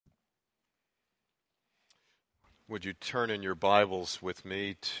Would you turn in your Bibles with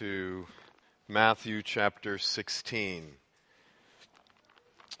me to Matthew chapter 16?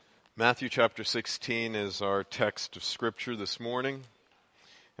 Matthew chapter 16 is our text of Scripture this morning,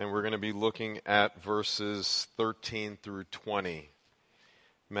 and we're going to be looking at verses 13 through 20.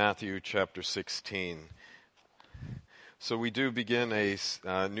 Matthew chapter 16. So we do begin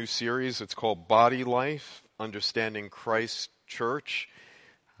a new series. It's called Body Life, Understanding Christ's Church.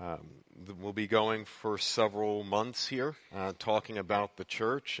 We'll be going for several months here, talking about the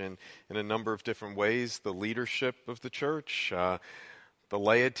church and in a number of different ways, the leadership of the church, the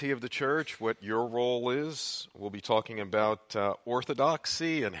laity of the church, what your role is. We'll be talking about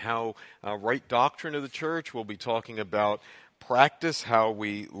orthodoxy and how right doctrine of the church. We'll be talking about practice, how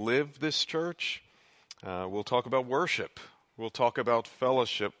we live this church. We'll talk about worship. We'll talk about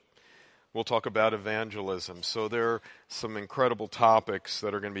fellowship. We'll talk about evangelism. So there are some incredible topics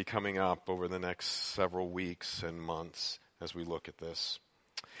that are going to be coming up over the next several weeks and months as we look at this.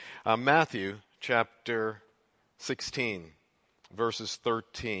 Matthew chapter 16, verses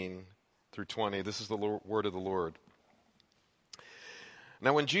 13 through 20. This is the word of the Lord.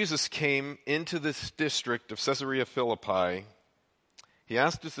 Now when Jesus came into this district of Caesarea Philippi, he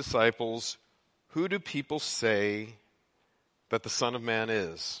asked his disciples, "Who do people say that the Son of Man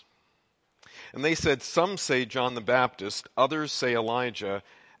is?" And they said, "Some say John the Baptist, others say Elijah,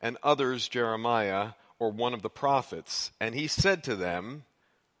 and others Jeremiah, or one of the prophets." And he said to them,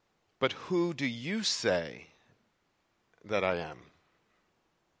 "But who do you say that I am?"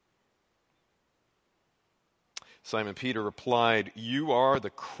 Simon Peter replied, "You are the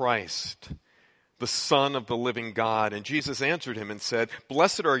Christ, the Son of the living God." And Jesus answered him and said,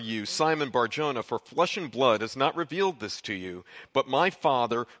 "Blessed are you, Simon Bar-Jonah, for flesh and blood has not revealed this to you, but my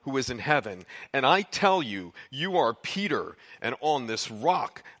Father who is in heaven. And I tell you, you are Peter, and on this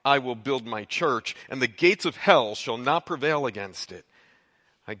rock I will build my church, and the gates of hell shall not prevail against it.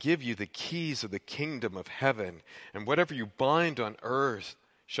 I give you the keys of the kingdom of heaven, and whatever you bind on earth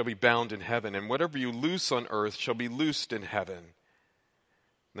shall be bound in heaven, and whatever you loose on earth shall be loosed in heaven."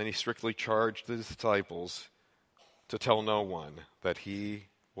 Then he strictly charged the disciples to tell no one that he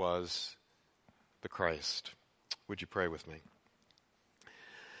was the Christ. Would you pray with me?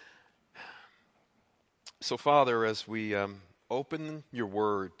 So, Father, as we open your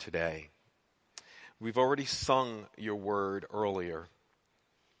word today, we've already sung your word earlier.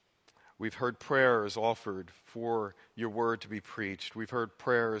 We've heard prayers offered for your word to be preached. We've heard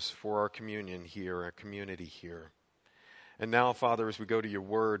prayers for our communion here, our community here. And now, Father, as we go to your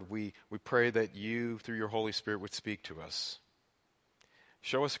word, we pray that you, through your Holy Spirit, would speak to us.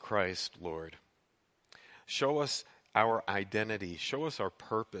 Show us Christ, Lord. Show us our identity. Show us our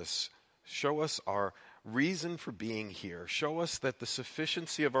purpose. Show us our reason for being here. Show us that the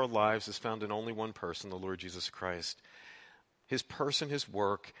sufficiency of our lives is found in only one person, the Lord Jesus Christ. His person, his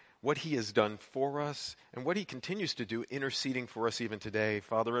work, what he has done for us, and what he continues to do, interceding for us even today.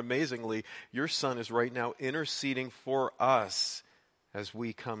 Father, amazingly, your Son is right now interceding for us as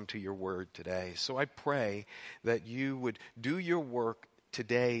we come to your word today. So I pray that you would do your work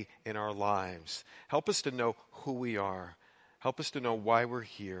today in our lives. Help us to know who we are. Help us to know why we're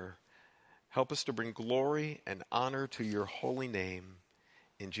here. Help us to bring glory and honor to your holy name.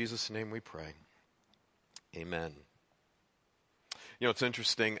 In Jesus' name we pray. Amen. You know, it's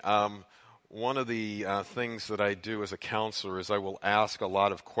interesting. One of the things that I do as a counselor is I will ask a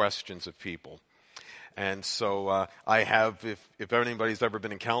lot of questions of people. And so I have, if anybody's ever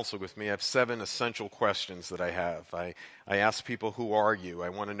been in counseling with me, I have 7 essential questions that I have. I ask people, who are you? I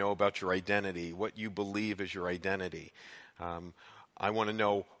want to know about your identity, what you believe is your identity. I want to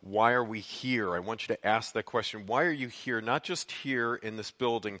know, why are we here? I want you to ask that question. Why are you here? Not just here in this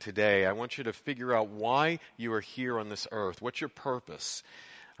building today. I want you to figure out why you are here on this earth. What's your purpose?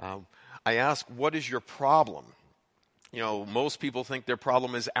 I ask, what is your problem? You know, most people think their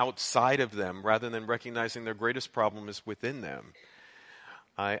problem is outside of them rather than recognizing their greatest problem is within them.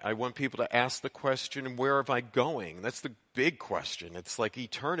 I want people to ask the question, where am I going? That's the big question. It's like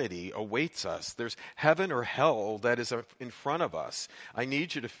eternity awaits us. There's heaven or hell that is in front of us. I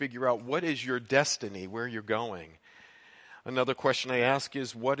need you to figure out, what is your destiny, where you're going. Another question I ask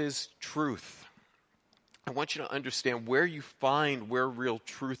is, what is truth? I want you to understand where you find where real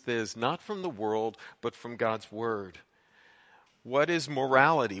truth is, not from the world, but from God's word. What is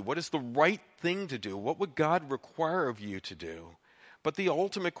morality? What is the right thing to do? What would God require of you to do? But the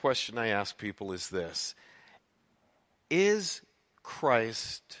ultimate question I ask people is this: is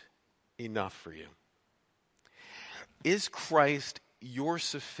Christ enough for you? Is Christ your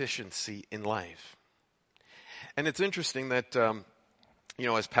sufficiency in life? And it's interesting that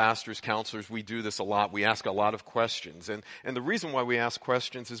As pastors, counselors, we do this a lot. We ask a lot of questions. And the reason why we ask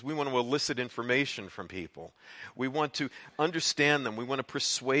questions is we want to elicit information from people. We want to understand them. We want to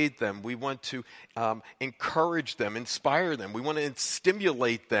persuade them. We want to encourage them, inspire them. We want to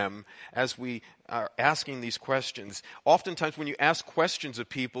stimulate them as we are asking these questions. Oftentimes when you ask questions of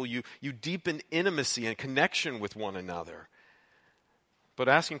people, you deepen intimacy and connection with one another. But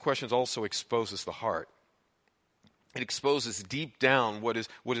asking questions also exposes the heart. It exposes deep down what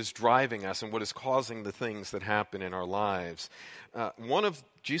is driving us and what is causing the things that happen in our lives. One of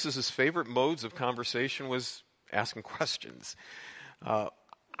Jesus' favorite modes of conversation was asking questions.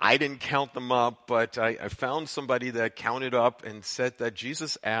 I didn't count them up, but I found somebody that counted up and said that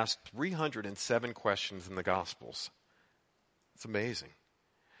Jesus asked 307 questions in the Gospels. It's amazing.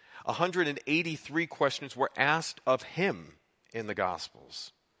 183 questions were asked of him in the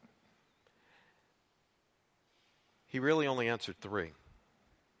Gospels. He really only answered 3.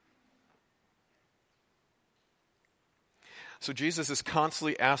 So Jesus is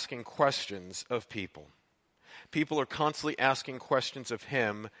constantly asking questions of people. People are constantly asking questions of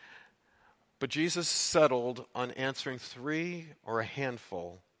him, but Jesus settled on answering 3 or a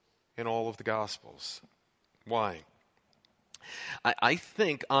handful in all of the Gospels. Why? I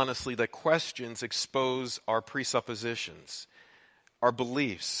think, honestly, that questions expose our presuppositions, our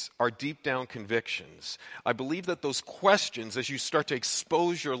beliefs, our deep down convictions. I believe that those questions, as you start to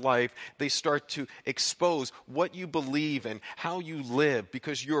expose your life, they start to expose what you believe and how you live,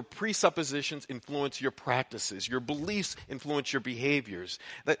 because your presuppositions influence your practices. Your beliefs influence your behaviors.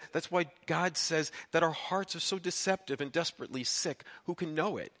 That's why God says that our hearts are so deceptive and desperately sick. Who can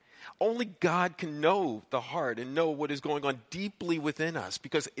know it? Only God can know the heart and know what is going on deeply within us,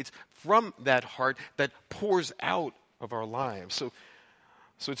 because it's from that heart that pours out of our lives.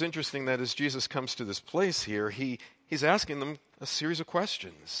 So it's interesting that as Jesus comes to this place here, he's asking them a series of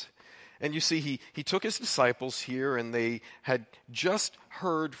questions. And you see, he took his disciples here, and they had just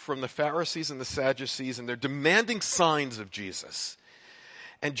heard from the Pharisees and the Sadducees, and they're demanding signs of Jesus.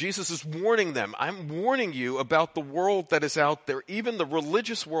 And Jesus is warning them, I'm warning you about the world that is out there, even the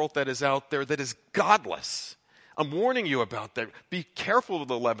religious world that is out there that is godless. I'm warning you about that. Be careful of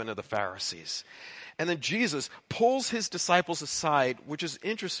the leaven of the Pharisees. And then Jesus pulls his disciples aside, which is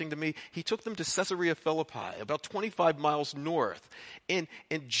interesting to me. He took them to Caesarea Philippi, about 25 miles north, in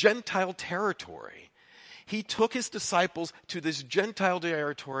Gentile territory. He took his disciples to this Gentile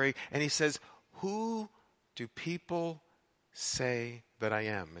territory, and he says, who do people say that I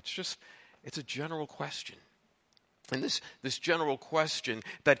am? It's a general question. And this general question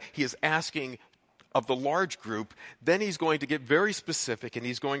that he is asking of the large group, then he's going to get very specific, and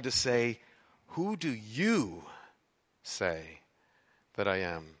he's going to say, who do you say that I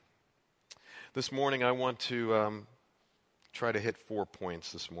am? This morning I want to try to hit 4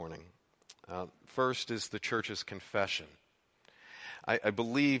 points this morning. First is the church's confession. I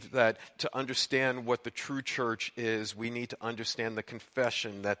believe that to understand what the true church is, we need to understand the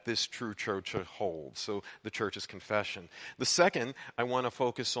confession that this true church holds. So the church's confession. The second I want to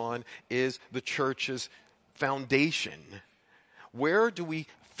focus on is the church's foundation. Where do we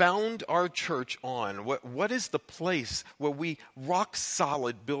found our church on? What is the place where we rock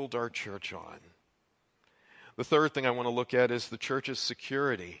solid build our church on? The third thing I want to look at is the church's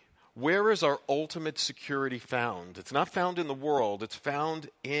security. Where is our ultimate security found? It's not found in the world. It's found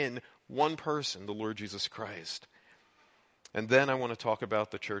in one person, the Lord Jesus Christ. And then I want to talk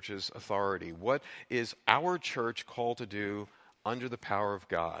about the church's authority. What is our church called to do under the power of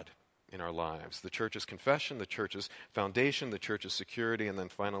God in our lives? The church's confession, the church's foundation, the church's security, and then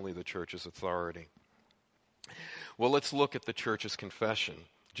finally the church's authority. Well, let's look at the church's confession.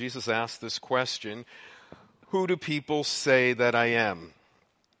 Jesus asked this question, who do people say that I am?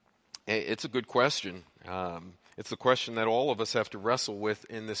 It's a good question. It's the question that all of us have to wrestle with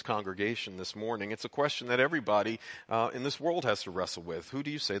in this congregation this morning. It's a question that everybody in this world has to wrestle with. Who do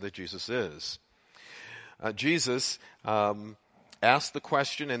you say that Jesus is? Jesus asked the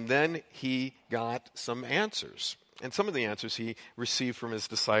question, and then he got some answers. And some of the answers he received from his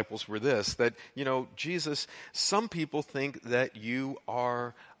disciples were this, that, Jesus, some people think that you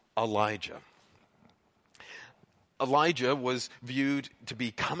are Elijah. Elijah was viewed to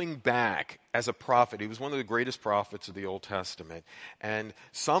be coming back as a prophet. He was one of the greatest prophets of the Old Testament. And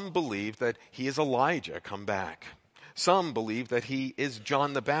some believe that he is Elijah come back. Some believe that he is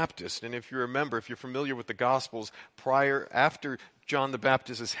John the Baptist. And if you remember, if you're familiar with the Gospels, after John the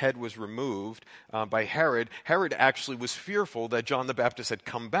Baptist's head was removed by Herod, Herod actually was fearful that John the Baptist had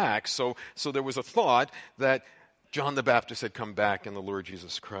come back. So there was a thought that John the Baptist had come back in the Lord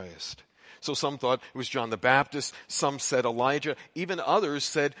Jesus Christ. So some thought it was John the Baptist, some said Elijah, even others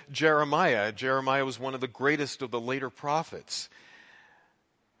said Jeremiah. Jeremiah was one of the greatest of the later prophets.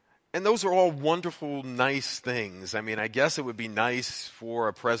 And those are all wonderful, nice things. I mean, I guess it would be nice for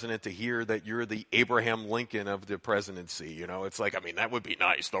a president to hear that you're the Abraham Lincoln of the presidency. You know, it's like, I mean, that would be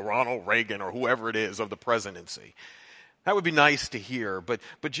nice. The Ronald Reagan or whoever it is of the presidency. That would be nice to hear. But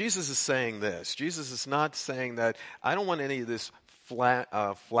Jesus is saying this. Jesus is not saying that I don't want any of this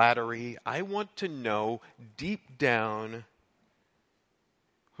flattery. I want to know deep down,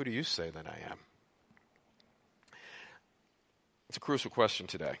 who do you say that I am? It's a crucial question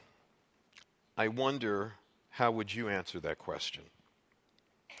today. I wonder, how would you answer that question?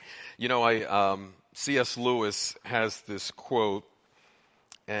 You know, C.S. Lewis has this quote,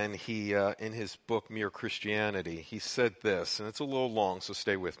 and he, in his book, Mere Christianity, he said this, and it's a little long, so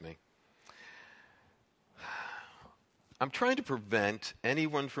stay with me. I'm trying to prevent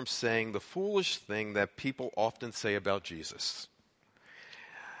anyone from saying the foolish thing that people often say about Jesus.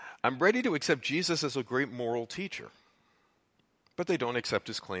 I'm ready to accept Jesus as a great moral teacher, but they don't accept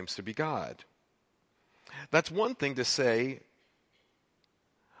his claims to be God. That's one thing to say,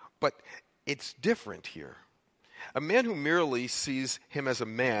 but it's different here. A man who merely sees him as a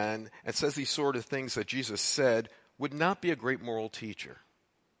man and says these sort of things that Jesus said would not be a great moral teacher.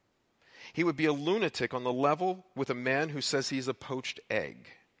 He would be a lunatic on the level with a man who says he's a poached egg.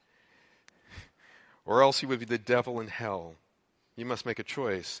 Or else he would be the devil in hell. You must make a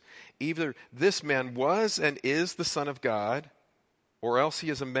choice. Either this man was and is the Son of God, or else he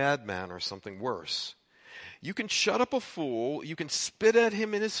is a madman or something worse. You can shut up a fool, you can spit at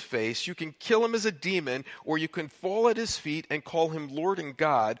him in his face, you can kill him as a demon, or you can fall at his feet and call him Lord and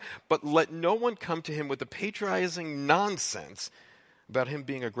God, but let no one come to him with the patronizing nonsense about him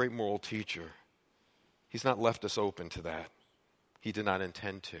being a great moral teacher. He's not left us open to that. He did not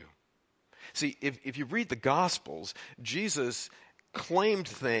intend to. See, if you read the Gospels, Jesus claimed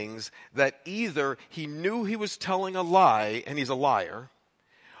things that either he knew he was telling a lie, and he's a liar,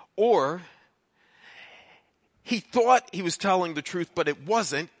 or he thought he was telling the truth, but it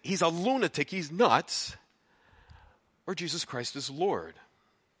wasn't. He's a lunatic. He's nuts. Or Jesus Christ is Lord.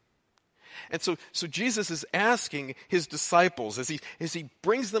 And so Jesus is asking his disciples as he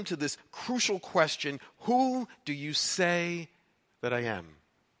brings them to this crucial question, who do you say that I am?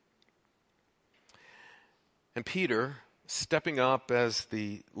 And Peter, stepping up as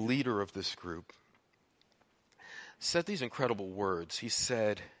the leader of this group, said these incredible words. He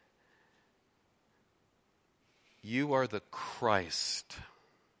said, "You are the Christ,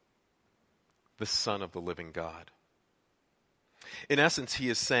 the Son of the living God." In essence, he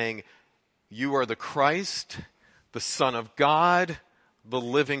is saying, you are the Christ, the Son of God, the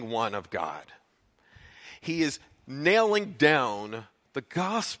living one of God. He is nailing down the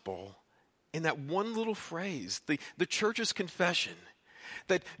gospel in that one little phrase, the church's confession,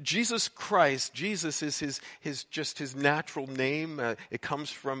 that Jesus Christ, Jesus is his natural name. It comes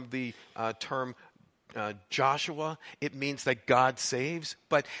from the term Joshua. It means that God saves,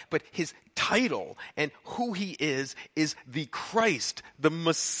 but his title and who he is the Christ, the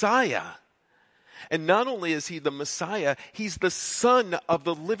Messiah. And not only is he the Messiah, he's the Son of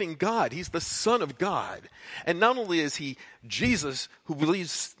the living God. He's the Son of God. And not only is he Jesus who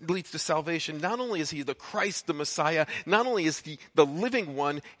leads to salvation, not only is he the Christ, the Messiah, not only is he the living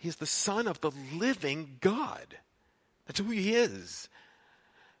one, he's the Son of the living God. That's who he is.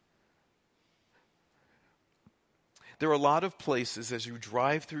 There are a lot of places as you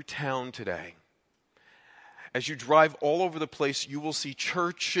drive through town today. As you drive all over the place, you will see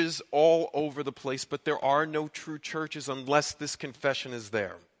churches all over the place, but there are no true churches unless this confession is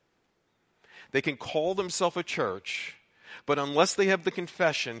there. They can call themselves a church, but unless they have the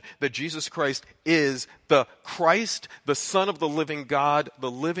confession that Jesus Christ is the Christ, the Son of the living God, the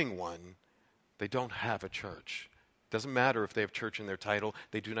living one, they don't have a church. Doesn't matter if they have church in their title,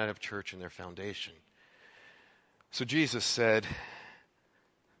 they do not have church in their foundation. So Jesus said,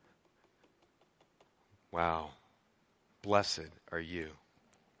 wow, blessed are you,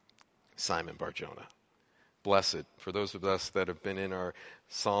 Simon Bar-Jonah. Blessed, for those of us that have been in our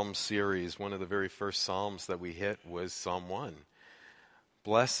Psalm series, one of the very first Psalms that we hit was Psalm 1.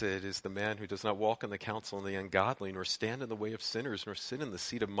 Blessed is the man who does not walk in the counsel of the ungodly, nor stand in the way of sinners, nor sit in the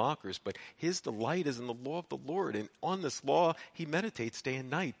seat of mockers, but his delight is in the law of the Lord, and on this law he meditates day and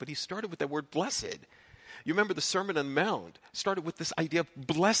night. But he started with that word blessed. You remember the Sermon on the Mount started with this idea of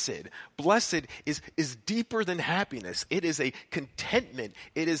blessed. Blessed is deeper than happiness. It is a contentment.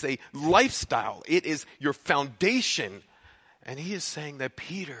 It is a lifestyle. It is your foundation. And he is saying that,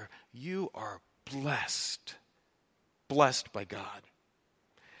 Peter, you are blessed. Blessed by God.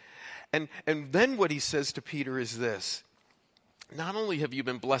 And then what he says to Peter is this: not only have you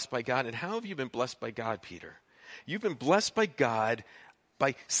been blessed by God, and how have you been blessed by God, Peter? You've been blessed by God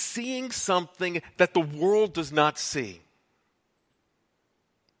by seeing something that the world does not see.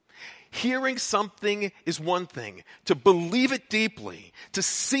 Hearing something is one thing. To believe it deeply, to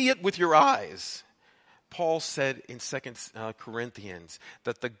see it with your eyes. Paul said in 2 Corinthians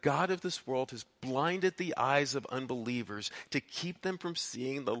that the God of this world has blinded the eyes of unbelievers to keep them from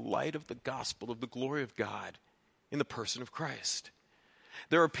seeing the light of the gospel of the glory of God in the person of Christ.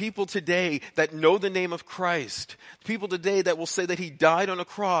 There are people today that know the name of Christ. People today that will say that he died on a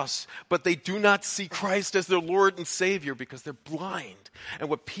cross, but they do not see Christ as their Lord and Savior because they're blind. And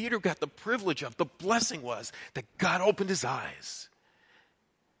what Peter got the privilege of, the blessing was that God opened his eyes.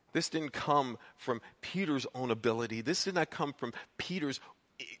 This didn't come from Peter's own ability. This did not come from Peter's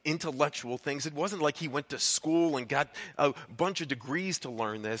intellectual things. It wasn't like he went to school and got a bunch of degrees to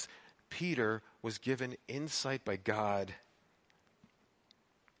learn this. Peter was given insight by God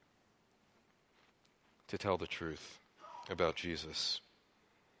to tell the truth about Jesus.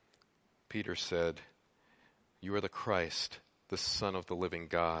 Peter said, "You are the Christ, the Son of the living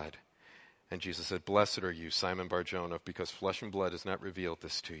God." And Jesus said, "Blessed are you, Simon Bar-Jonah, because flesh and blood has not revealed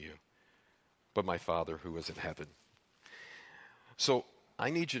this to you, but my Father who is in heaven." So I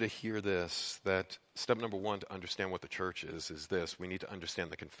need you to hear this, that step number one to understand what the church is this: we need to understand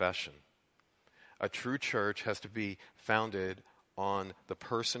the confession. A true church has to be founded on the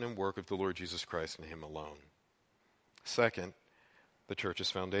person and work of the Lord Jesus Christ and him alone. Second, the church's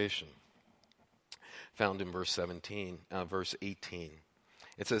foundation. Found in verse 18.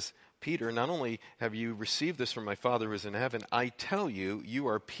 It says, "Peter, not only have you received this from my Father who is in heaven, I tell you, you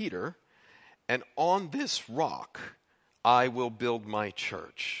are Peter, and on this rock I will build my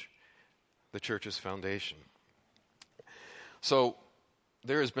church." The church's foundation. So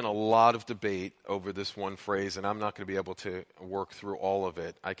there has been a lot of debate over this one phrase, and I'm not going to be able to work through all of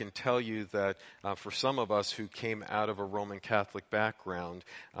it. I can tell you that for some of us who came out of a Roman Catholic background,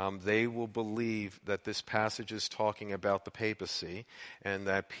 they will believe that this passage is talking about the papacy and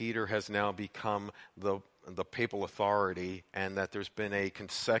that Peter has now become the papal authority, and that there's been a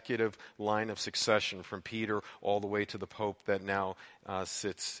consecutive line of succession from Peter all the way to the Pope that now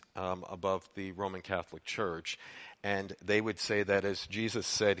sits above the Roman Catholic Church. And they would say that, as Jesus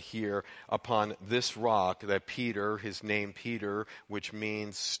said here, upon this rock, that Peter, his name Peter, which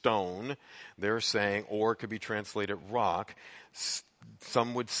means stone, they're saying, or it could be translated rock.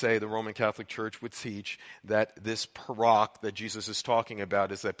 Some would say, the Roman Catholic Church would teach that this rock that Jesus is talking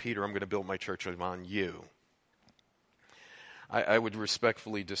about is that, Peter, I'm going to build my church on you. I would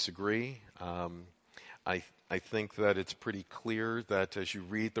respectfully disagree. I think that it's pretty clear that as you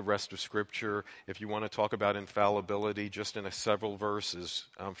read the rest of Scripture, if you want to talk about infallibility, just in several verses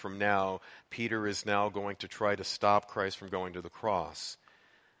from now, Peter is now going to try to stop Christ from going to the cross.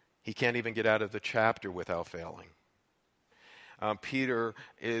 He can't even get out of the chapter without failing. Peter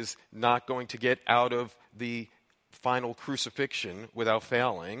is not going to get out of the final crucifixion without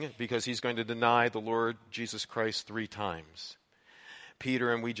failing, because he's going to deny the Lord Jesus Christ 3 times.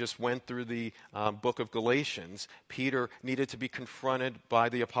 Peter, and we just went through the book of Galatians, Peter needed to be confronted by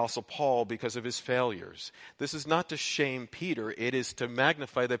the Apostle Paul because of his failures. This is not to shame Peter. It is to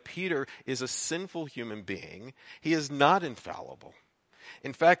magnify that Peter is a sinful human being. He is not infallible.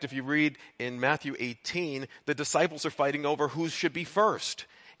 In fact, if you read in Matthew 18, the disciples are fighting over who should be first.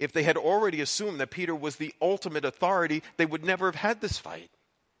 If they had already assumed that Peter was the ultimate authority, they would never have had this fight.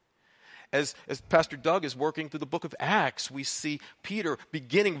 As Pastor Doug is working through the book of Acts, we see Peter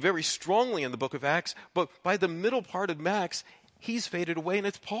beginning very strongly in the book of Acts, but by the middle part of Acts, he's faded away, and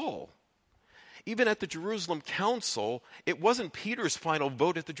it's Paul. Even at the Jerusalem Council, it wasn't Peter's final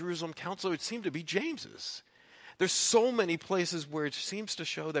vote at the Jerusalem Council, it seemed to be James's. There's so many places where it seems to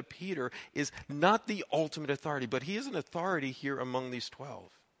show that Peter is not the ultimate authority, but he is an authority here among these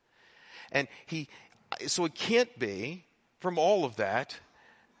 12. And so it can't be, from all of that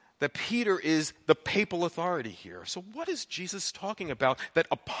Peter is the papal authority here. So what is Jesus talking about? That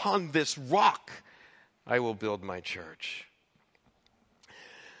upon this rock I will build my church.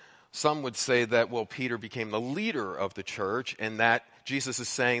 Some would say that, well, Peter became the leader of the church, and that Jesus is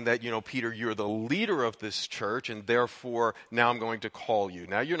saying that, Peter, you're the leader of this church, and therefore now I'm going to call you.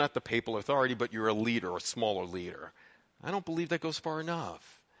 Now you're not the papal authority, but you're a leader, a smaller leader. I don't believe that goes far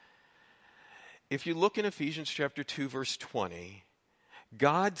enough. If you look in Ephesians chapter 2, verse 20,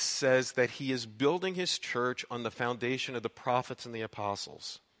 God says that he is building his church on the foundation of the prophets and the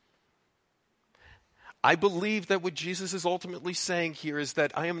apostles. I believe that what Jesus is ultimately saying here is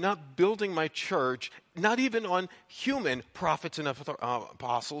that I am not building my church, not even on human prophets and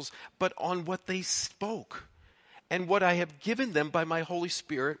apostles, but on what they spoke and what I have given them by my Holy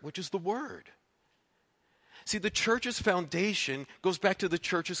Spirit, which is the Word. See, the church's foundation goes back to the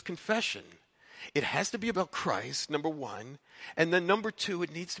church's confession. It has to be about Christ, number one, and then number two,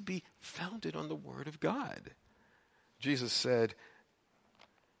 it needs to be founded on the Word of God. Jesus said,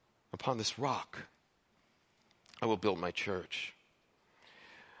 upon this rock, I will build my church.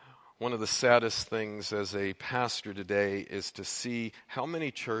 One of the saddest things as a pastor today is to see how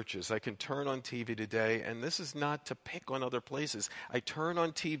many churches I can turn on TV today, and this is not to pick on other places. I turn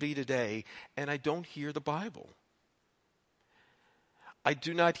on TV today and I don't hear the Bible. I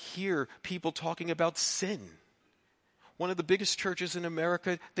do not hear people talking about sin. One of the biggest churches in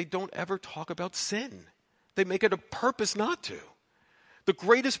America, they don't ever talk about sin. They make it a purpose not to. The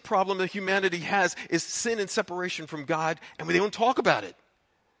greatest problem that humanity has is sin and separation from God, and they don't talk about it.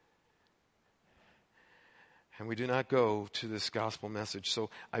 And we do not go to this gospel message.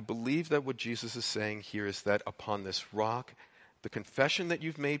 So I believe that what Jesus is saying here is that upon this rock, the confession that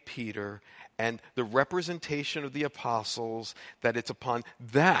you've made, Peter, and the representation of the apostles, that it's upon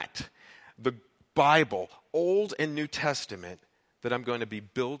that, the Bible, Old and New Testament, that I'm going to be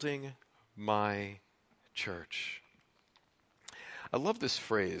building my church. I love this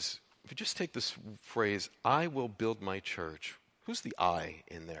phrase. If you just take this phrase, I will build my church. Who's the I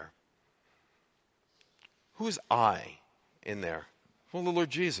in there? Who is I in there? Well, the Lord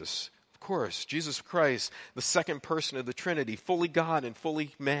Jesus. Of course, Jesus Christ, the second person of the Trinity, fully God and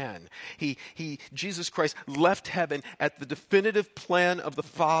fully man. Jesus Christ left heaven at the definitive plan of the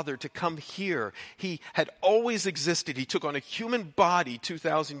Father to come here. He had always existed. He took on a human body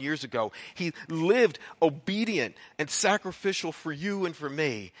 2,000 years ago. He lived obedient and sacrificial for you and for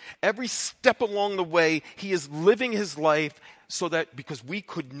me. Every step along the way, he is living his life so that because we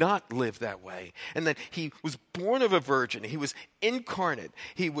could not live that way. And that he was born of a virgin. He was incarnate.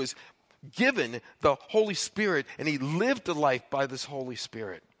 He was given the Holy Spirit, and he lived a life by this Holy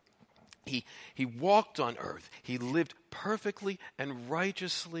Spirit. He walked on earth. He lived perfectly and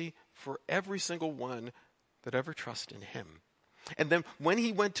righteously for every single one that ever trusted in him. And then when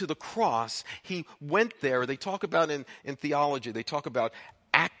he went to the cross, he went there. They talk about in theology, they talk about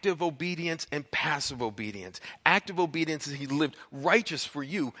active obedience and passive obedience. Active obedience is he lived righteous for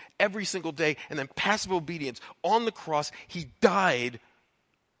you every single day. And then passive obedience, on the cross, he died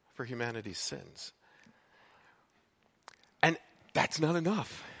for humanity's sins. And that's not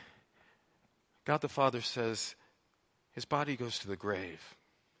enough. God the Father says his body goes to the grave,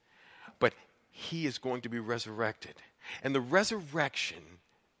 but he is going to be resurrected. And the resurrection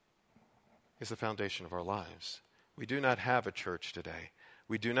is the foundation of our lives. We do not have a church today.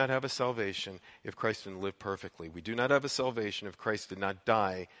 We do not have a salvation if Christ didn't live perfectly. We do not have a salvation if Christ did not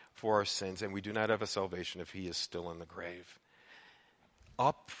die for our sins. And we do not have a salvation if he is still in the grave.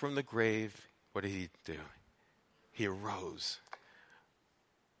 Up from the grave, what did he do? He arose.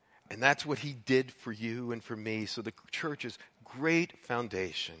 And that's what he did for you and for me. So the church's great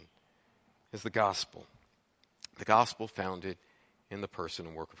foundation is the gospel. The gospel founded in the person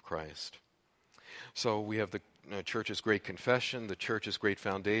and work of Christ. So we have the church's great confession, the church's great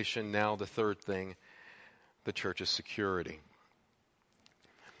foundation. Now the third thing, the church's security.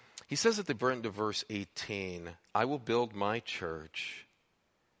 He says at the end of verse 18, I will build my church,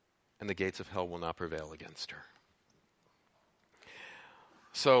 and the gates of hell will not prevail against her.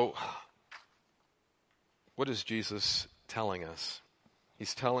 So, what is Jesus telling us?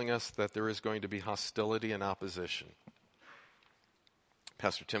 He's telling us that there is going to be hostility and opposition.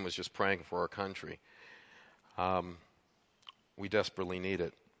 Pastor Tim was just praying for our country. We desperately need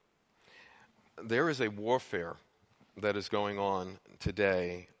it. There is a warfare that is going on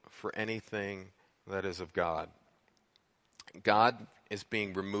today for anything that is of God. God is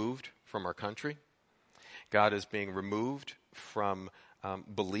being removed from our country. God is being removed from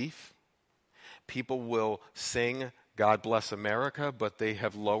belief. People will sing God bless America, but they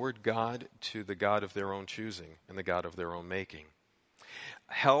have lowered God to the God of their own choosing and the God of their own making.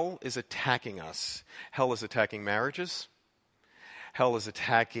 Hell is attacking us. Hell is attacking marriages. Hell is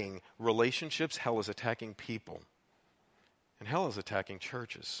attacking relationships. Hell is attacking people. And hell is attacking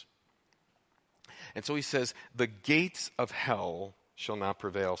churches. And so he says, the gates of hell shall not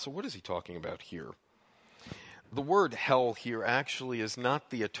prevail. So what is he talking about here? The word hell here actually is not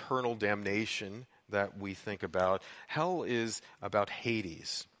the eternal damnation that we think about. Hell is about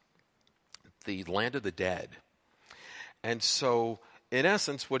Hades, the land of the dead. And so in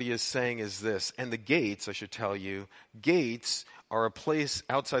essence, what he is saying is this, and the gates, I should tell you, gates are a place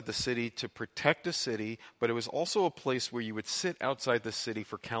outside the city to protect a city, but it was also a place where you would sit outside the city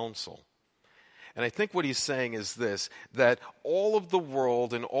for counsel. And I think what he's saying is this, that all of the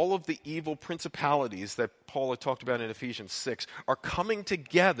world and all of the evil principalities that Paul had talked about in Ephesians 6 are coming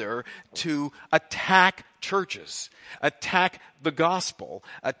together to attack churches, attack the gospel,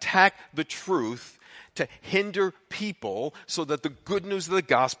 attack the truth, to hinder people so that the good news of the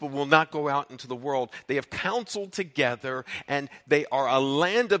gospel will not go out into the world. They have counseled together, and they are a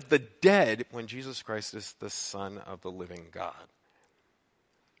land of the dead when Jesus Christ is the Son of the living God.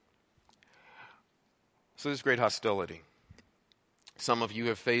 So there's great hostility. Some of you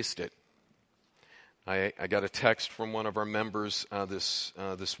have faced it. I got a text from one of our members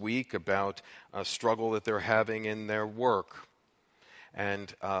this week about a struggle that they're having in their work,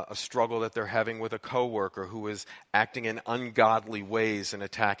 and a struggle that they're having with a coworker who is acting in ungodly ways and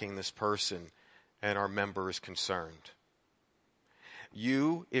attacking this person, and our member is concerned.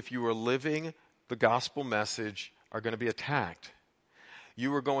 You, if you are living the gospel message, are going to be attacked.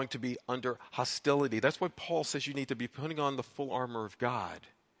 You are going to be under hostility. That's why Paul says you need to be putting on the full armor of God.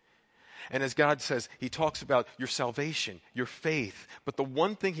 And as God says, he talks about your salvation, your faith. But the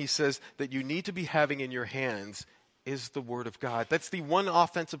one thing he says that you need to be having in your hands is the Word of God. That's the one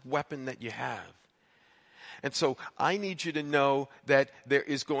offensive weapon that you have. And so I need you to know that there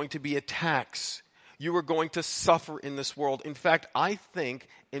is going to be attacks. You are going to suffer in this world. In fact, I think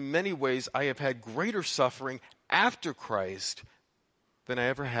in many ways I have had greater suffering after Christ than I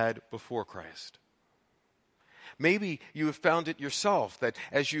ever had before Christ. Maybe you have found it yourself that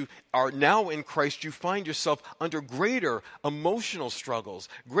as you are now in Christ, you find yourself under greater emotional struggles,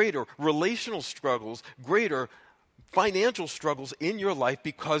 greater relational struggles, greater financial struggles in your life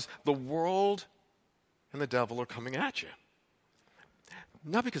because the world and the devil are coming at you.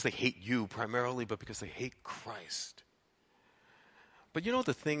 Not because they hate you primarily, but because they hate Christ. But you know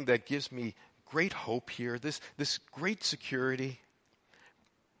the thing that gives me great hope here, this great security?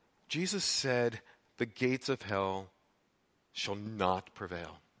 Jesus said, the gates of hell shall not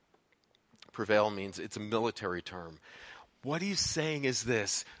prevail. Prevail means it's a military term. What he's saying is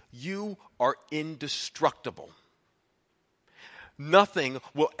this, you are indestructible. Nothing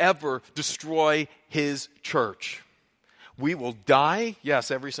will ever destroy his church. We will die, yes,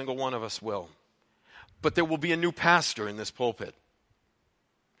 every single one of us will. But there will be a new pastor in this pulpit.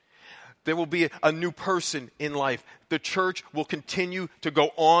 There will be a new person in life. The church will continue to go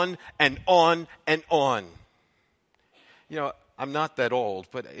on and on and on. You know, I'm not that old,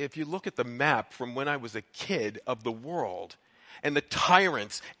 but if you look at the map from when I was a kid of the world, and the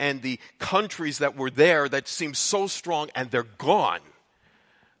tyrants and the countries that were there that seemed so strong and they're gone,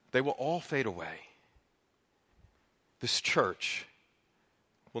 they will all fade away. This church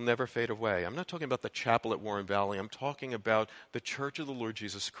will never fade away. I'm not talking about the chapel at Warren Valley. I'm talking about the church of the Lord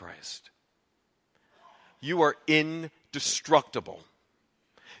Jesus Christ. You are indestructible.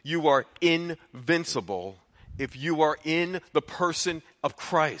 You are invincible if you are in the person of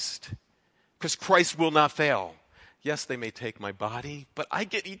Christ. Because Christ will not fail. Yes, they may take my body, but I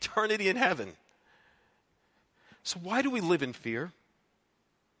get eternity in heaven. So why do we live in fear?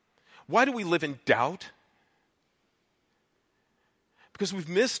 Why do we live in doubt? Because we've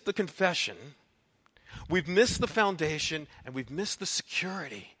missed the confession, we've missed the foundation, and we've missed the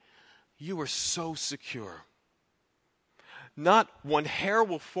security. You are so secure. Not one hair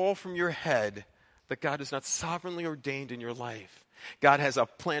will fall from your head that God has not sovereignly ordained in your life. God has a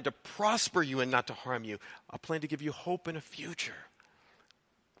plan to prosper you and not to harm you, a plan to give you hope and a future.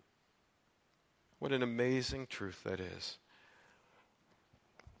 What an amazing truth that is.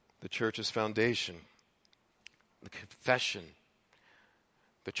 The church's foundation, the confession,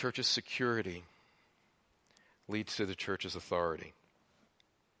 the church's security leads to the church's authority.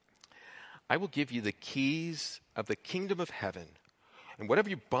 I will give you the keys of the kingdom of heaven, and whatever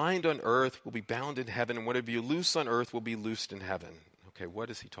you bind on earth will be bound in heaven, and whatever you loose on earth will be loosed in heaven. Okay, what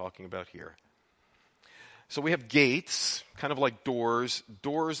is he talking about here? So we have gates, kind of like doors.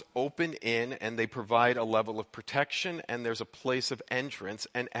 Doors open in and they provide a level of protection, and there's a place of entrance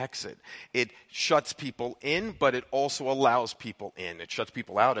and exit. It shuts people in, but it also allows people in. It shuts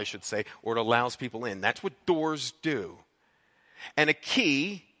people out, I should say, or it allows people in. That's what doors do. And a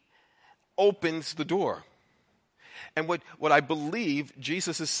key opens the door. And what I believe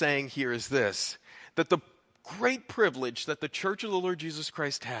Jesus is saying here is this, that the great privilege that the church of the Lord Jesus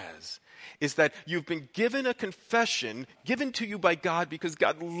Christ has is that you've been given a confession given to you by God because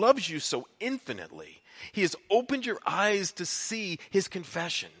God loves you so infinitely. He has opened your eyes to see his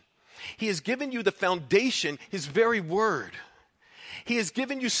confession. He has given you the foundation, his very word. He has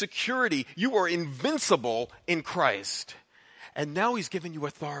given you security. You are invincible in Christ. And now he's given you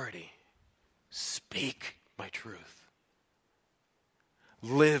authority. Speak my truth.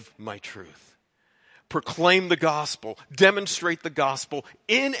 Live my truth. Proclaim the gospel. Demonstrate the gospel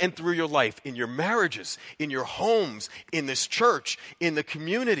in and through your life, in your marriages, in your homes, in this church, in the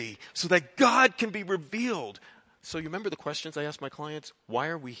community, so that God can be revealed. So you remember the questions I asked my clients? Why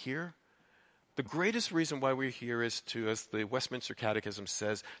are we here? The greatest reason why we're here is to, as the Westminster Catechism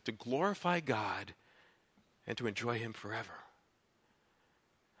says, to glorify God and to enjoy him forever.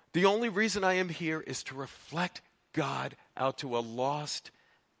 The only reason I am here is to reflect God out to a lost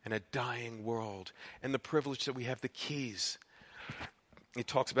and a dying world, and the privilege that we have the keys. It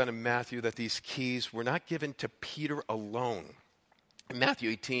talks about in Matthew that these keys were not given to Peter alone. In Matthew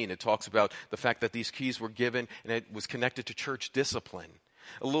 18, it talks about the fact that these keys were given and it was connected to church discipline.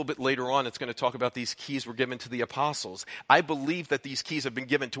 A little bit later on, it's going to talk about these keys were given to the apostles. I believe that these keys have been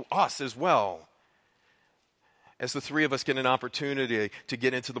given to us as well. As the three of us get an opportunity to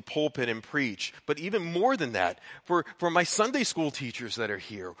get into the pulpit and preach. But even more than that, for my Sunday school teachers that are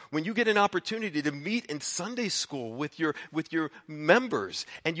here, when you get an opportunity to meet in Sunday school with your members,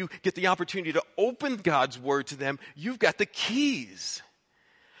 and you get the opportunity to open God's word to them, you've got the keys.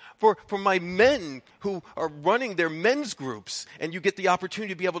 For my men who are running their men's groups, and you get the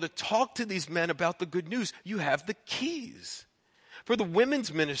opportunity to be able to talk to these men about the good news, you have the keys. For the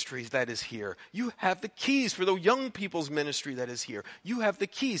women's ministries that is here, you have the keys. For the young people's ministry that is here, you have the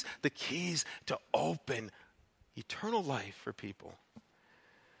keys to open eternal life for people.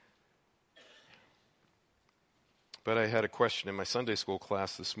 But I had a question in my Sunday school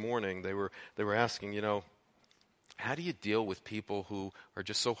class this morning. They were asking, how do you deal with people who are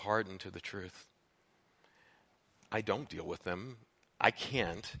just so hardened to the truth? I don't deal with them. I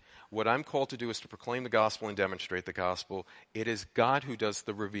can't. What I'm called to do is to proclaim the gospel and demonstrate the gospel. It is God who does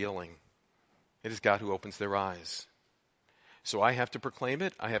the revealing. It is God who opens their eyes. So I have to proclaim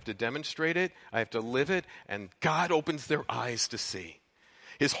it, I have to demonstrate it, I have to live it, and God opens their eyes to see.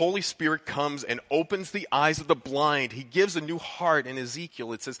 His Holy Spirit comes and opens the eyes of the blind. He gives a new heart. In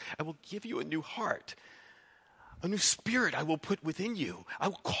Ezekiel it says, I will give you a new heart. A new spirit I will put within you. I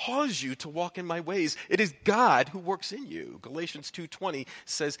will cause you to walk in my ways. It is God who works in you. Galatians 2:20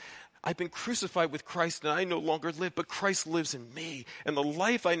 says, I've been crucified with Christ and I no longer live, but Christ lives in me. And the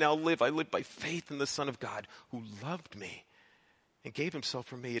life I now live, I live by faith in the Son of God who loved me and gave himself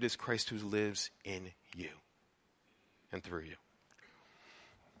for me. It is Christ who lives in you and through you.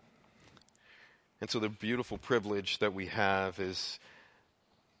 And so the beautiful privilege that we have is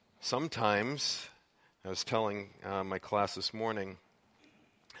sometimes, I was telling my class this morning,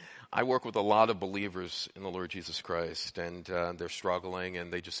 I work with a lot of believers in the Lord Jesus Christ, and they're struggling,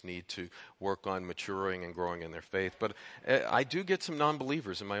 and they just need to work on maturing and growing in their faith. But I do get some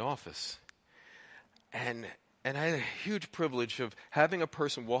non-believers in my office. And I had a huge privilege of having a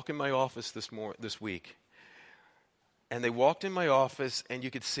person walk in my office this week. And they walked in my office, and you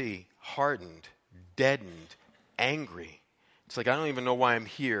could see hardened, deadened, angry. It's like, I don't even know why I'm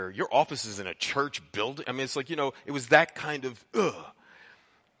here. Your office is in a church building. I mean, it's like, it was that kind of, ugh.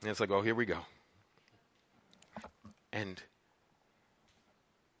 And it's like, oh, here we go. And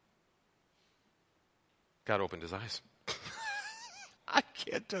God opened his eyes. I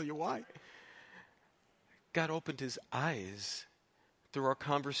can't tell you why. God opened his eyes through our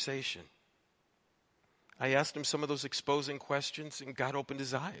conversation. I asked him some of those exposing questions, and God opened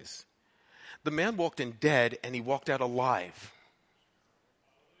his eyes. The man walked in dead, and he walked out alive.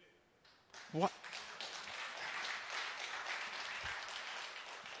 What?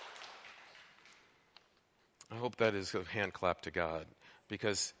 I hope that is a hand clap to God,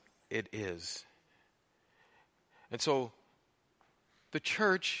 because it is. And so, the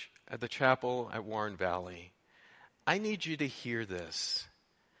church at the chapel at Warren Valley, I need you to hear this.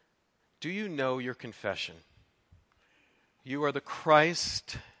 Do you know your confession? You are the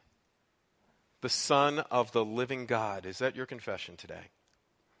Christ, the Son of the living God. Is that your confession today?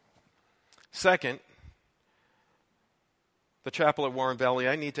 Second, the chapel at Warren Valley,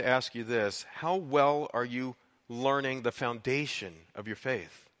 I need to ask you this. How well are you learning the foundation of your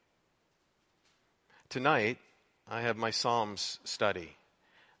faith? Tonight, I have my Psalms study.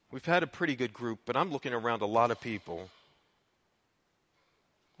 We've had a pretty good group, but I'm looking around a lot of people.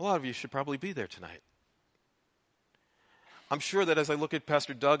 A lot of you should probably be there tonight. I'm sure that as I look at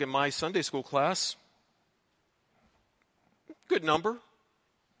Pastor Doug and my Sunday school class, good number.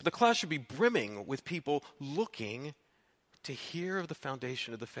 But the class should be brimming with people looking to hear of the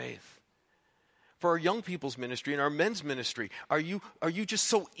foundation of the faith. For our young people's ministry and our men's ministry, are you just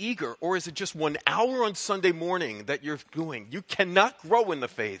so eager, or is it just 1 hour on Sunday morning that you're doing? You cannot grow in the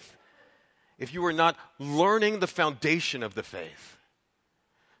faith if you are not learning the foundation of the faith.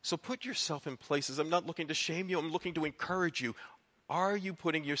 So put yourself in places. I'm not looking to shame you. I'm looking to encourage you. Are you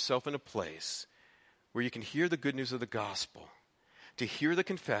putting yourself in a place where you can hear the good news of the gospel, to hear the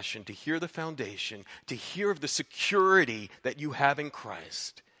confession, to hear the foundation, to hear of the security that you have in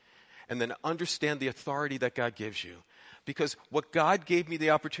Christ, and then understand the authority that God gives you? Because what God gave me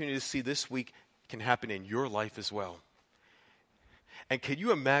the opportunity to see this week can happen in your life as well. And can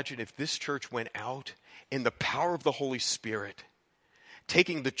you imagine if this church went out in the power of the Holy Spirit,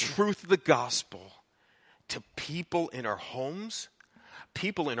 taking the truth of the gospel to people in our homes,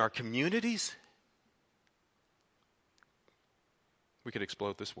 people in our communities? We could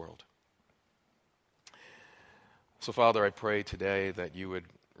explode this world. So, Father, I pray today that you would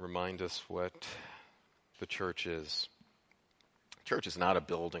remind us what the church is. Church is not a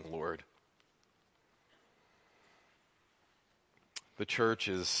building, Lord. The church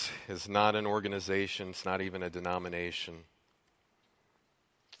is not an organization. It's not even a denomination.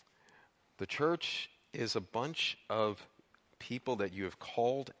 The church is a bunch of people that you have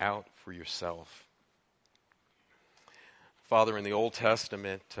called out for yourself. Father, in the Old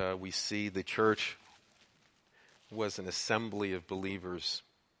Testament, we see the church was an assembly of believers.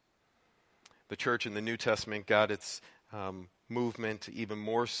 The church in the New Testament got its movement even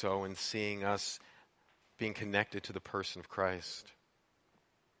more so in seeing us being connected to the person of Christ.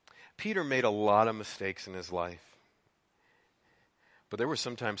 Peter made a lot of mistakes in his life, but there were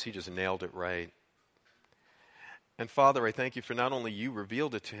sometimes he just nailed it right. And Father, I thank you for not only you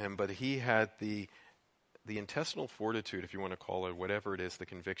revealed it to him, but he had the intestinal fortitude, if you want to call it, whatever it is, the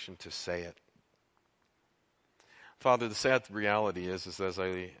conviction to say it. Father, the sad reality is as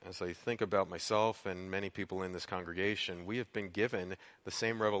I think about myself and many people in this congregation, we have been given the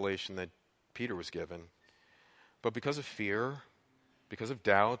same revelation that Peter was given. But because of fear, because of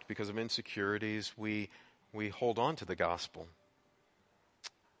doubt, because of insecurities, we hold on to the gospel.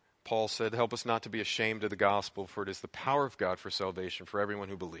 Paul said, help us not to be ashamed of the gospel, for it is the power of God for salvation for everyone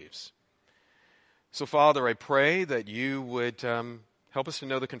who believes. So, Father, I pray that you would help us to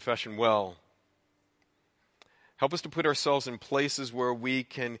know the confession well. Help us to put ourselves in places where we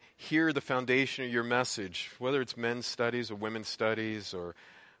can hear the foundation of your message, whether it's men's studies or women's studies or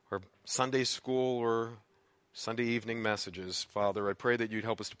Sunday school or Sunday evening messages. Father, I pray that you'd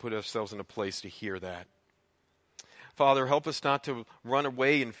help us to put ourselves in a place to hear that. Father, help us not to run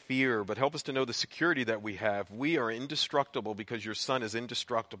away in fear, but help us to know the security that we have. We are indestructible because your Son is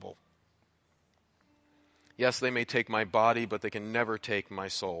indestructible. Yes, they may take my body, but they can never take my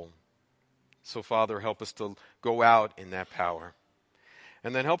soul. So, Father, help us to go out in that power.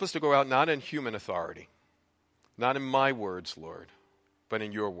 And then help us to go out not in human authority, not in my words, Lord, but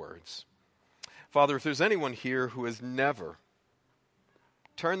in your words. Father, if there's anyone here who has never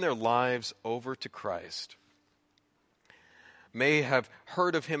turned their lives over to Christ, may have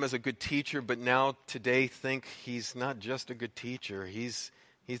heard of him as a good teacher, but now today think he's not just a good teacher. He's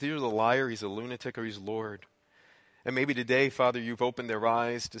either a liar, he's a lunatic, or he's Lord. And maybe today, Father, you've opened their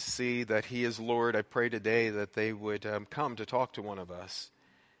eyes to see that he is Lord. I pray today that they would come to talk to one of us.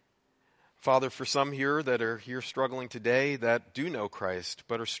 Father, for some here that are here struggling today that do know Christ,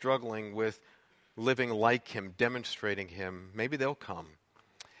 but are struggling with living like him, demonstrating him, maybe they'll come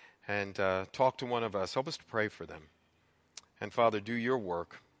and talk to one of us. Help us to pray for them. And Father, do your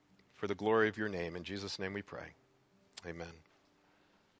work for the glory of your name. In Jesus' name we pray. Amen.